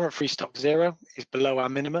 Current free stock 0 is below our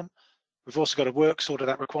minimum. We've also got a works order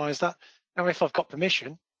that requires that. Now, if I've got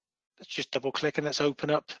permission, let's just double click and let's open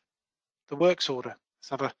up the works order. Let's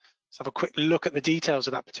have a quick look at the details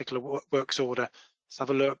of that particular works order. Let's have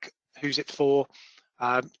a look, who's it for,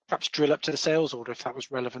 perhaps drill up to the sales order if that was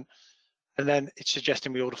relevant. And then it's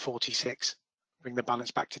suggesting we order 46, bring the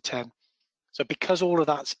balance back to 10. So because all of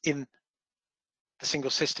that's in the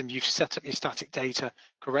single system, you've set up your static data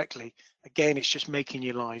correctly. Again, it's just making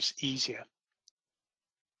your lives easier.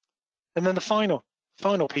 And then the final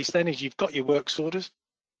piece then is you've got your works orders.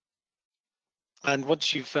 And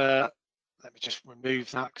once you've, let me just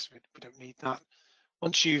remove that because we don't need that.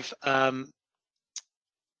 Once you've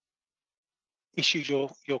issued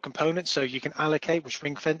your components, so you can allocate, which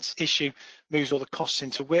ring fence, issue, moves all the costs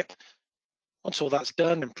into WIP. Once all that's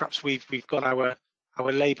done, and perhaps we've got our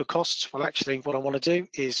labor costs, well, actually what I want to do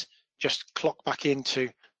is just clock back into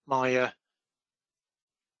my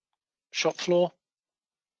shop floor.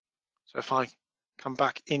 So if I come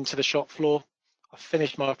back into the shop floor, I've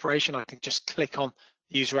finished my operation, I can just click on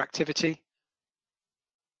user activity.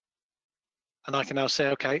 And I can now say,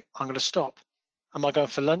 okay, I'm going to stop. Am I going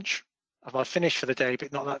for lunch? Have I finished for the day,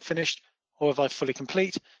 but not that finished? Or have I fully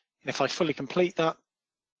complete? And if I fully complete that,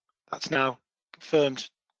 that's now confirmed.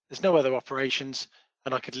 There's no other operations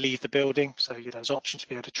and I could leave the building. So there's options to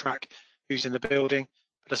be able to track who's in the building.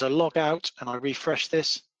 But as I log out and I refresh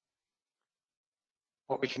this,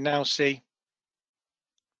 what we can now see,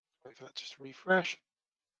 wait for that just to refresh.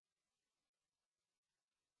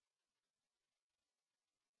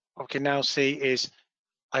 What we can now see is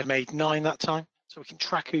I made 9 that time. So we can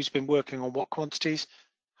track who's been working on what quantities,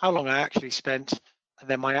 how long I actually spent, and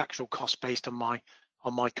then my actual cost based on my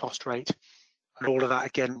cost rate. And all of that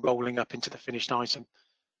again rolling up into the finished item.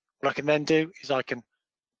 What I can then do is I can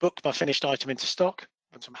book my finished item into stock.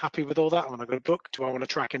 Once I'm happy with all that, when I go to book, do I want to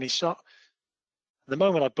track any stock? The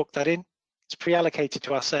moment I book that in, it's pre-allocated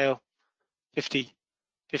to our sale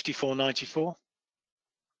 54.94.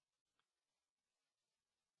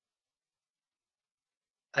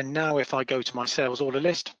 And now if I go to my sales order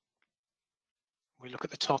list, we look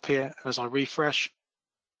at the top here, as I refresh,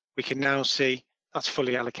 we can now see that's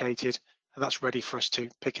fully allocated and that's ready for us to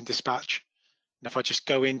pick and dispatch. And if I just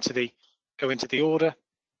go into the order,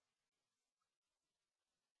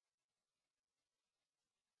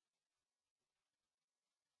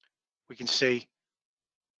 we can see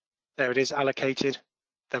there it is allocated.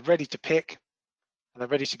 They're ready to pick and they're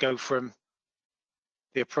ready to go from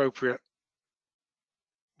the appropriate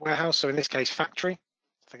warehouse. So in this case, factory.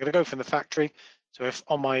 So they're going to go from the factory. So if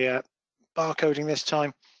on my barcoding this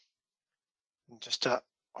time, and just I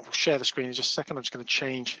will share the screen in just a second. I'm just going to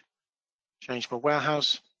change my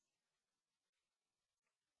warehouse.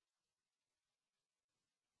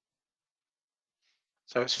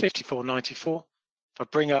 So it's 54.94. If I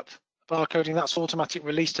bring up barcoding, that's automatic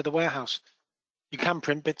release to the warehouse. You can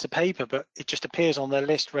print bits of paper, but it just appears on their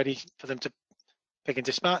list ready for them to pick and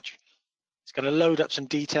dispatch. It's going to load up some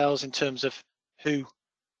details in terms of who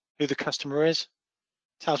the customer is.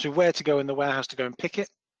 Tells me where to go in the warehouse to go and pick it.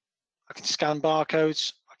 I can scan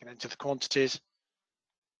barcodes. I can enter the quantities.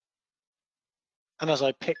 And as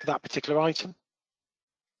I pick that particular item,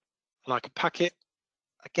 and I can pack it,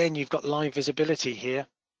 again, you've got live visibility here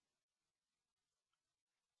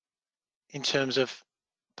in terms of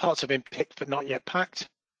parts have been picked but not yet packed.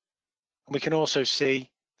 And we can also see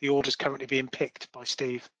the orders currently being picked by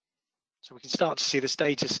Steve. So we can start to see the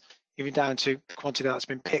status even down to the quantity that's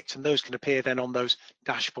been picked, and those can appear then on those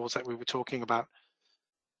dashboards that we were talking about.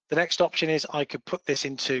 The next option is I could put this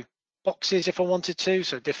into boxes if I wanted to,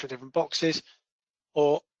 so different boxes,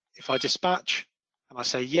 or if I dispatch and I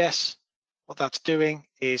say yes, what that's doing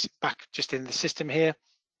is back just in the system here.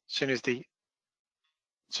 As soon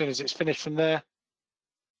as it's finished from there,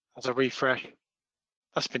 as I refresh,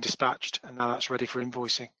 that's been dispatched and now that's ready for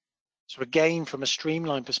invoicing. So again, from a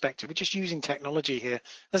streamlined perspective, we're just using technology here.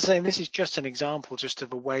 As I say, this is just an example just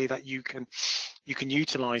of a way that you can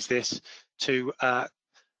utilize this to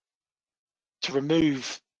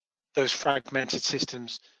remove those fragmented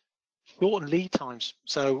systems, shorten lead times.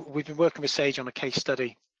 So we've been working with Sage on a case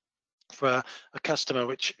study for a customer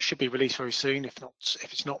which should be released very soon, if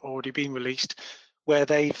it's not already been released, where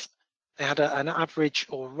they had an average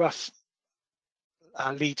or rough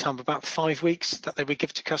lead time of about 5 weeks that they would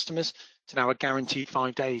give to customers to now a guaranteed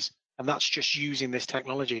 5 days. And that's just using this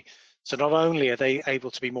technology. So not only are they able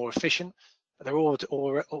to be more efficient, but they're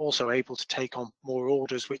also able to take on more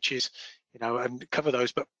orders, which is, and cover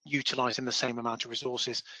those, but utilizing the same amount of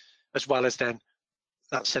resources, as well as then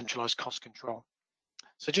that centralized cost control.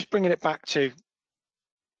 So just bringing it back to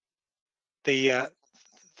the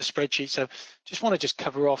spreadsheet. So just want to just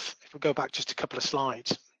cover off, if we go back just a couple of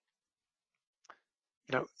slides,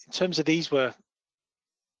 in terms of these were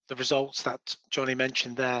the results that Johnny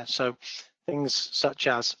mentioned there. So things such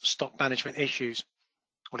as stock management issues.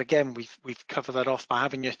 Well, again, we've covered that off by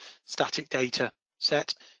having your static data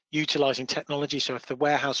set, utilizing technology. So if the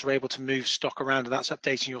warehouse are able to move stock around and that's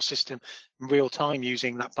updating your system in real time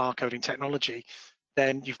using that barcoding technology,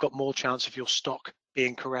 then you've got more chance of your stock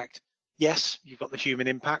being correct. Yes, you've got the human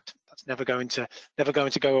impact. That's never going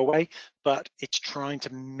to go away, but it's trying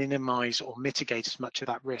to minimize or mitigate as much of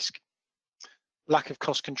that risk. Lack of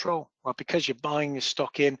cost control. Well, because you're buying your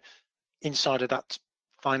stock inside of that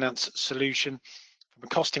finance solution, from a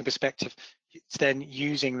costing perspective, it's then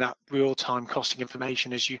using that real-time costing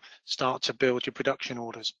information as you start to build your production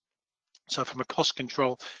orders. So from a cost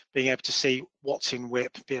control, being able to see what's in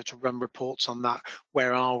WIP, be able to run reports on that,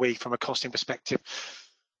 where are we from a costing perspective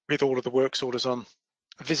with all of the works orders on.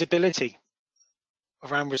 Visibility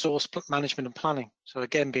around resource management and planning. So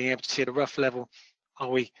again, being able to see at a rough level, are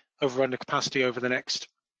we over under capacity over the next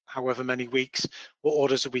however many weeks? What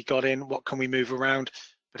orders have we got in? What can we move around?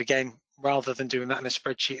 But again, rather than doing that in a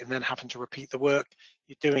spreadsheet and then having to repeat the work,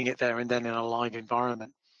 you're doing it there and then in a live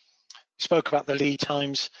environment. We spoke about the lead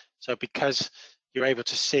times. So because you're able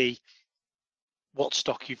to see what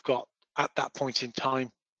stock you've got at that point in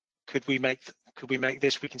time, could we make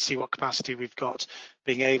this? We can see what capacity we've got,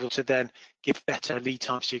 being able to then give better lead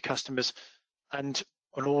times to your customers. And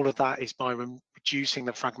all of that is by reducing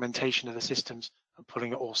the fragmentation of the systems and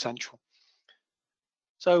putting it all central.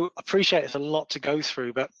 So I appreciate it's a lot to go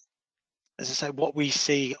through, but as I say, what we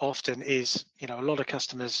see often is, a lot of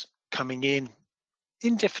customers coming in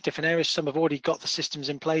different areas. Some have already got the systems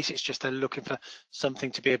in place. It's just they're looking for something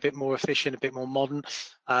to be a bit more efficient, a bit more modern.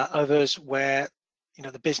 Others where,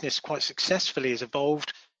 the business quite successfully has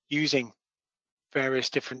evolved using various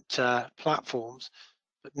different platforms,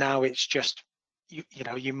 but now it's just,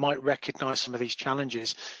 you might recognize some of these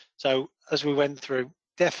challenges. So as we went through,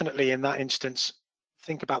 definitely in that instance,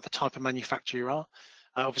 think about the type of manufacturer you are.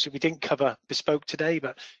 Obviously, we didn't cover bespoke today,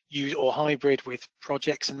 but or hybrid with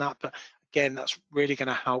projects and that. But again, that's really going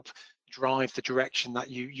to help drive the direction that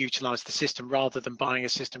you utilize the system rather than buying a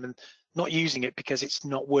system and not using it because it's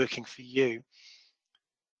not working for you.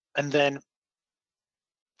 And then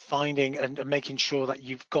finding and making sure that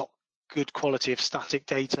you've got good quality of static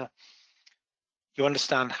data. You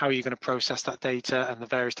understand how you're going to process that data and the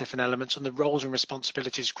various different elements and the roles and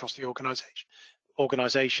responsibilities across the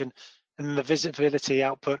organization, and then the visibility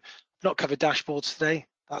output. I've not covered dashboards today.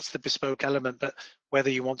 That's the bespoke element, but whether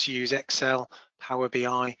you want to use Excel, Power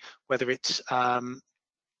BI, whether it's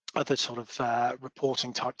other sort of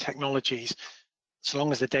reporting type technologies, so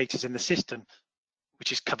long as the data is in the system,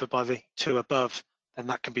 which is covered by the two above, then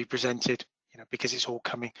that can be presented, because it's all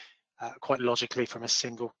coming quite logically from a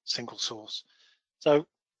single source. So,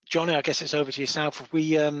 Johnny, I guess it's over to yourself. Have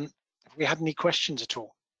we had any questions at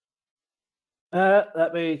all?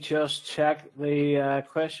 Let me just check the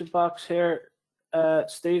question box here,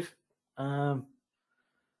 Steve.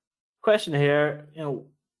 Question here,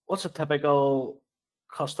 what's a typical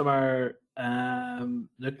customer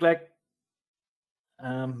look like?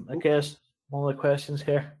 I guess one of the questions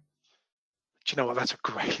here. Do you know what? That's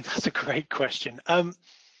a great question. Do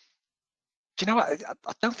you know what?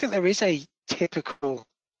 I don't think there is a typical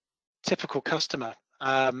customer.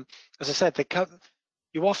 As I said,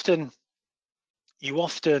 you often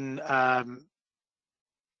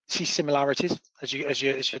see similarities as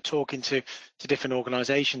you're talking to different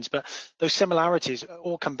organizations, but those similarities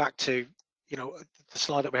all come back to the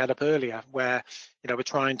slide that we had up earlier, where we're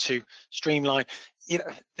trying to streamline.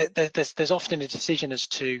 There's often a decision as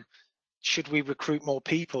to, should we recruit more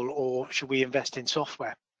people or should we invest in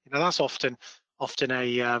software? That's often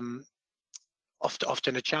a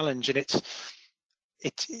challenge, and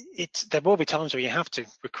there will be times where you have to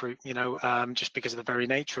recruit, just because of the very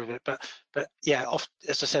nature of it. But yeah,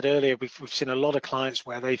 as I said earlier, we've seen a lot of clients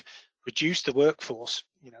where they've reduced the workforce,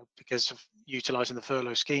 because of utilizing the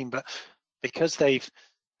furlough scheme, but because they've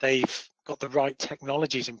got the right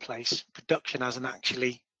technologies in place, production hasn't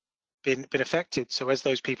actually been affected. So as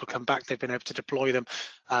those people come back, they've been able to deploy them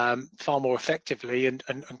far more effectively and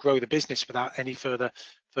grow the business without any further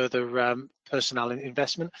personnel and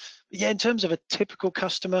investment. But yeah, in terms of a typical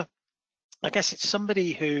customer, I guess it's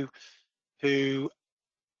somebody who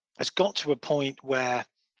has got to a point where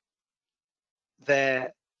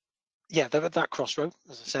they're at that crossroad,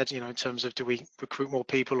 as I said, in terms of, do we recruit more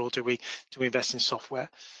people or do we invest in software?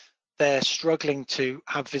 they're struggling to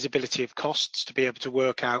have visibility of costs to be able to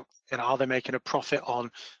work out, are they making a profit on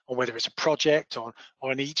whether it's a project or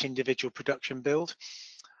on each individual production build.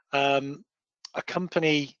 A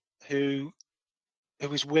company who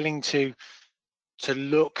is willing to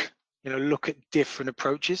look at different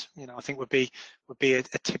approaches, I think would be a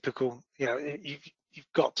typical,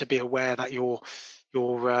 you've got to be aware that you're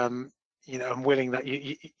and willing that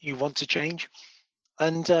you want to change.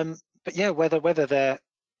 And but yeah, whether they're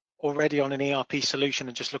already on an ERP solution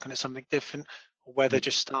and just looking at something different, or whether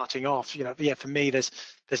just starting off, yeah, for me there's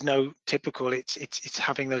no typical. It's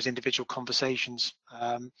having those individual conversations,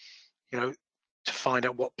 to find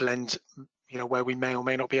out what blend, where we may or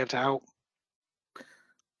may not be able to help.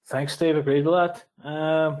 Thanks, Steve. Agreed with that.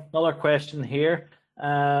 Another question here.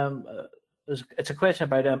 It's a question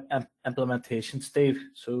about implementation, Steve.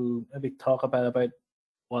 So maybe talk about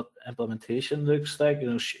what implementation looks like.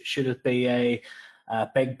 Should it be a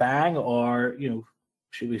big bang, or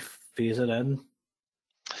should we phase it in?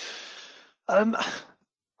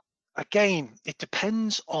 Again, it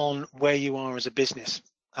depends on where you are as a business.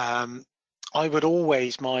 I would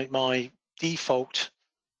always, my default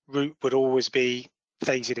route would always be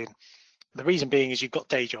phase it in. The reason being is you've got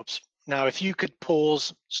day jobs. Now, if you could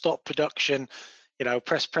pause, stop production,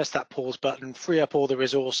 press that pause button, free up all the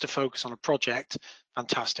resource to focus on a project,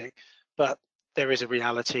 fantastic. But there is a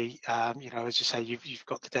reality, as you say, you've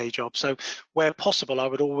got the day job. So where possible, I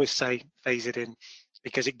would always say phase it in,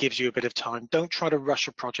 because it gives you a bit of time. Don't try to rush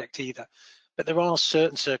a project either. But there are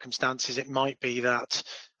certain circumstances. It might be that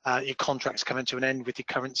your contract's coming to an end with your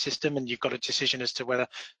current system and you've got a decision as to whether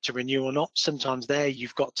to renew or not. Sometimes there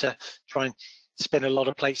you've got to try and spin a lot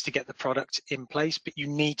of plates to get the product in place, but you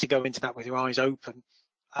need to go into that with your eyes open,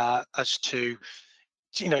 as to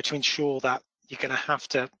to ensure that you're going to have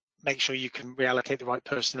to make sure you can reallocate the right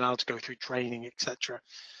personnel to go through training, etc.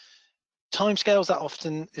 Timescales, that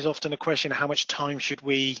is often a question: how much time should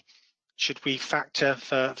we factor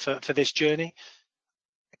for this journey?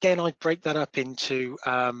 Again, I'd break that up into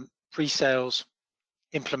pre-sales,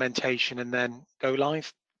 implementation, and then go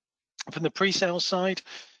live. From the pre-sales side,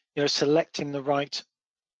 selecting the right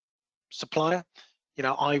supplier,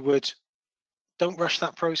 don't rush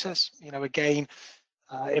that process. Again,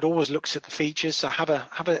 it always looks at the features. So have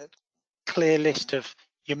a clear list of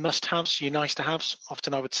your must-haves, your nice-to-haves.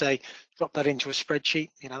 Often I would say drop that into a spreadsheet.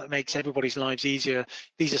 That makes everybody's lives easier.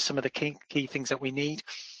 These are some of the key things that we need.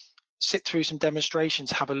 Sit through some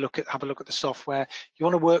demonstrations. Have a look at the software. You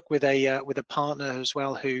want to work with a partner as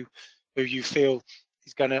well who you feel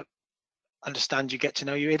is going to understand you, get to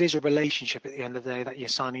know you. It is a relationship at the end of the day that you're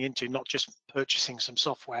signing into, not just purchasing some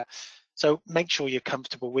software. So make sure you're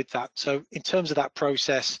comfortable with that. So in terms of that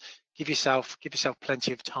process, give yourself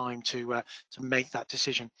plenty of time to make that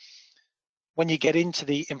decision. When you get into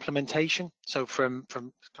the implementation, so from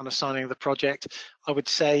kind of signing the project, I would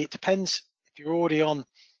say it depends. If you're already on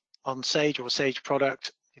Sage or a Sage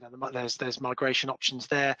product, there's migration options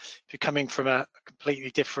there. If you're coming from a completely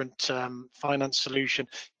different finance solution,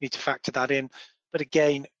 you need to factor that in. But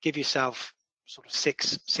again, give yourself sort of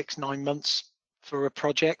 6-9 months for a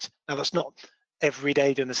project. Now, that's not every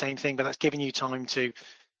day doing the same thing, but that's giving you time to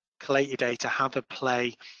collate your data, have a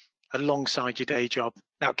play alongside your day job.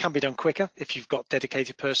 Now, it can be done quicker if you've got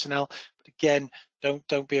dedicated personnel, but again,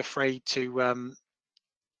 don't be afraid to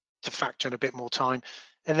factor in a bit more time.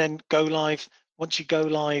 And then go live. Once you go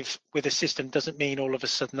live with a system, doesn't mean all of a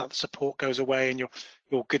sudden that the support goes away and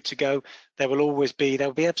you're good to go. There'll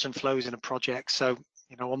be ebbs and flows in a project. So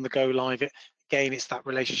on the go live, again, it's that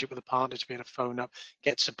relationship with the partner to be able to phone up,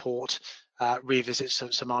 get support, revisit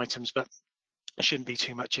some items, but it shouldn't be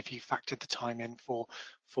too much if you factored the time in for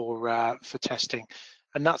testing.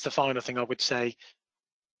 And that's the final thing I would say.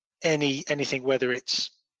 Anything, whether it's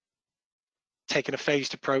taking a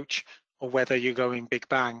phased approach or whether you're going big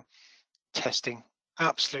bang, testing,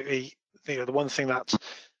 absolutely. The one thing that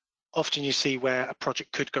often you see where a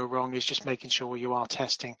project could go wrong is just making sure you are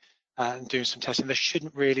testing and doing some testing. There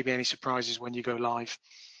shouldn't really be any surprises when you go live.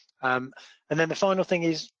 And then the final thing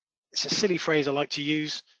is, it's a silly phrase I like to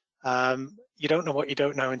use. You don't know what you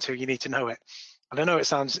don't know until you need to know it. And I know it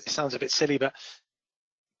sounds a bit silly, but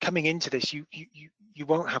coming into this, you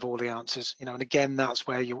won't have all the answers. And again, that's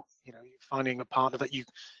where you're finding a partner that you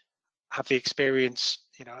have the experience,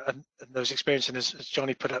 and those experiences, as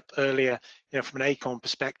Johnny put up earlier, from an Acorn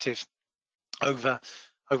perspective, over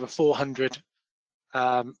 400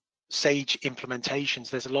 Sage implementations.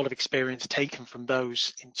 There's a lot of experience taken from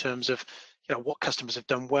those in terms of what customers have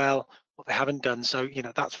done well, what they haven't done. So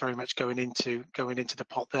that's very much going into the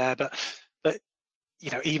pot there. But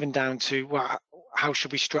even down to, well, how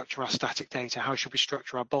should we structure our static data? How should we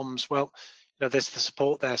structure our bombs? Well, there's the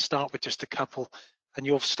support there. Start with just a couple, and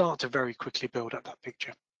you'll start to very quickly build up that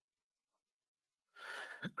picture.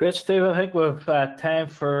 Great, Steve. I think we've time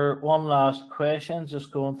for one last question.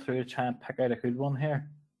 Just going through, try and pick out a good one here.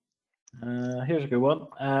 Here's a good one.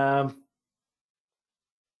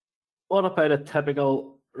 What about a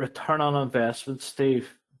typical return on investment,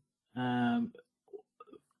 Steve,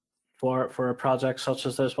 for a project such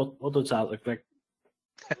as this? What does that look like?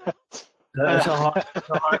 It's a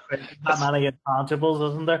hard question. Not many intangibles,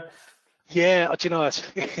 isn't there? Yeah, do you know,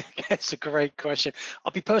 it's a great question.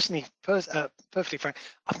 I'll be perfectly frank.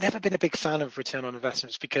 I've never been a big fan of return on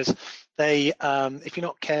investments because they, if you're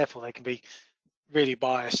not careful, they can be really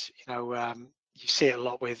biased. You see it a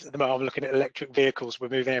lot with, at the moment I'm looking at electric vehicles. We're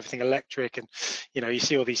moving everything electric, and you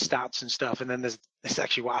see all these stats and stuff, and then there's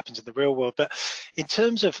actually what happens in the real world. But in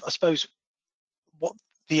terms of, I suppose, what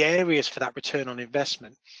the areas for that return on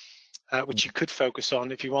investment, which you could focus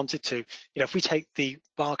on if you wanted to. If we take the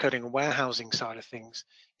barcoding and warehousing side of things,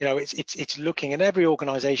 it's looking, and every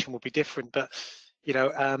organization will be different, but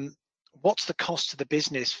what's the cost to the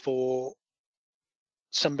business for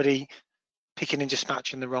somebody picking and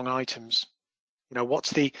dispatching the wrong items? What's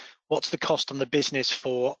the cost on the business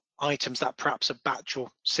for items that perhaps are batch or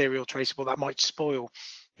serial traceable that might spoil,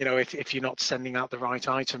 if you're not sending out the right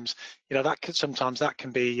items? Sometimes that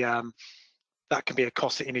can be a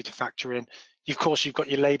cost that you need to factor in. Of course, you've got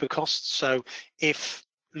your labor costs. So if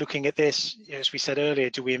looking at this, as we said earlier,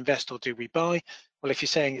 do we invest or do we buy? Well, if you're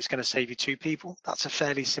saying it's going to save you 2 people, that's a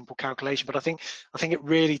fairly simple calculation. But I think it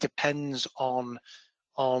really depends on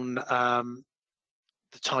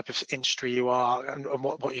the type of industry you are and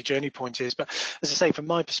what your journey point is. But as I say, from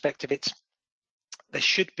my perspective, there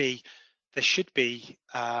should be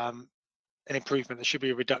an improvement. There should be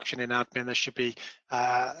a reduction in admin. There should be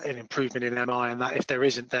an improvement in MI, and that if there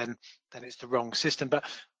isn't, then it's the wrong system. But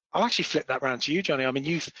I'll actually flip that round to you, Johnny. I mean,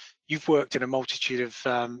 you've worked in a multitude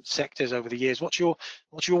of sectors over the years. What's your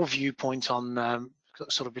viewpoint on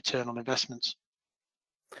sort of return on investments?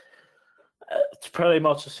 It's pretty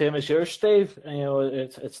much the same as yours, Steve.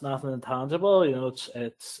 It's nothing intangible.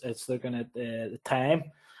 It's looking at the time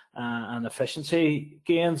and efficiency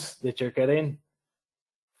gains that you're getting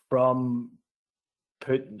from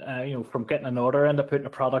from getting an order into putting a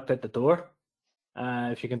product out the door.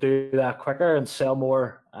 If you can do that quicker and sell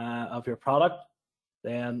more of your product,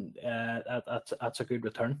 then that's a good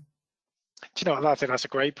return. Do you know, I think that's a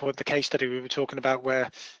great point. The case study we were talking about, where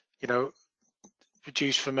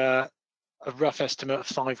reduced from a rough estimate of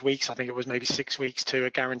 5 weeks, I think it was maybe 6 weeks, to a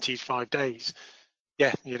guaranteed 5 days.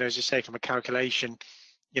 Yeah, as you say, from a calculation,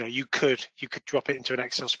 you could drop it into an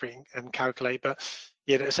Excel spreadsheet and calculate. But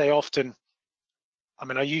say often, I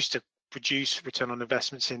mean, I used to produce return on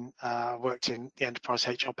investments worked in the enterprise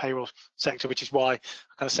HR payroll sector, which is why I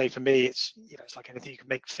kind of say, for me, it's it's like anything, you can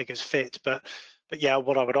make figures fit. But yeah,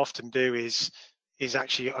 what I would often do is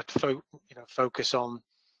actually I'd focus on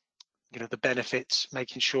the benefits,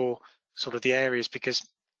 making sure sort of the areas, because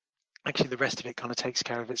actually the rest of it kind of takes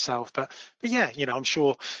care of itself. But yeah, I'm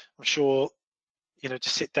sure to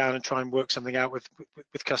sit down and try and work something out with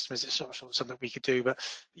customers, it's sort of something we could do. But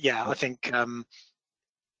yeah, I think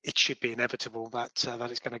it should be inevitable that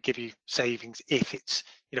it's going to give you savings if it's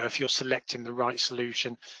if you're selecting the right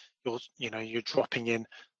solution, you're dropping in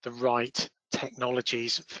the right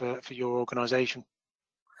technologies for your organization.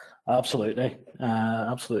 Absolutely,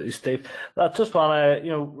 absolutely, Steve. I just want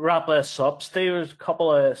to wrap this up, Steve. There's a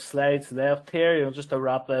couple of slides left here. Just to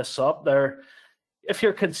wrap this up, there, if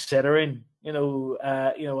you're considering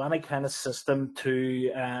any kind of system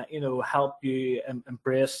to help you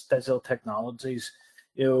embrace digital technologies,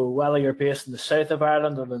 whether you're based in the south of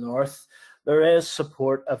Ireland or the north, there is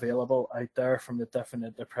support available out there from the different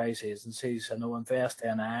enterprise agencies. I know Invest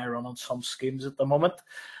NI are running some schemes at the moment,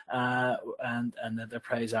 and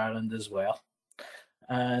Enterprise Ireland as well.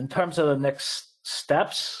 In terms of the next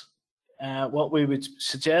steps, what we would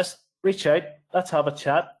suggest: reach out, let's have a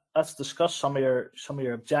chat, let's discuss some of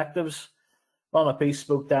your objectives, run a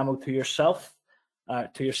bespoke demo to yourself,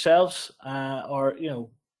 to yourselves, or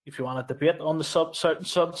if you want to debate on the certain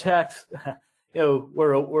subject.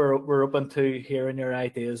 We're open to hearing your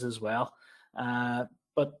ideas as well.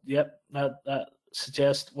 But yep, that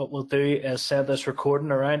suggest what we'll do is send this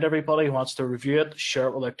recording around everybody who wants to review it, share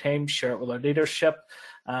it with our team, share it with our leadership,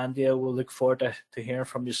 and we'll look forward to hearing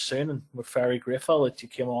from you soon. And we're very grateful that you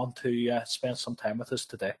came on to spend some time with us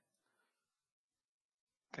today.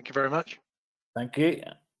 Thank you very much. Thank you.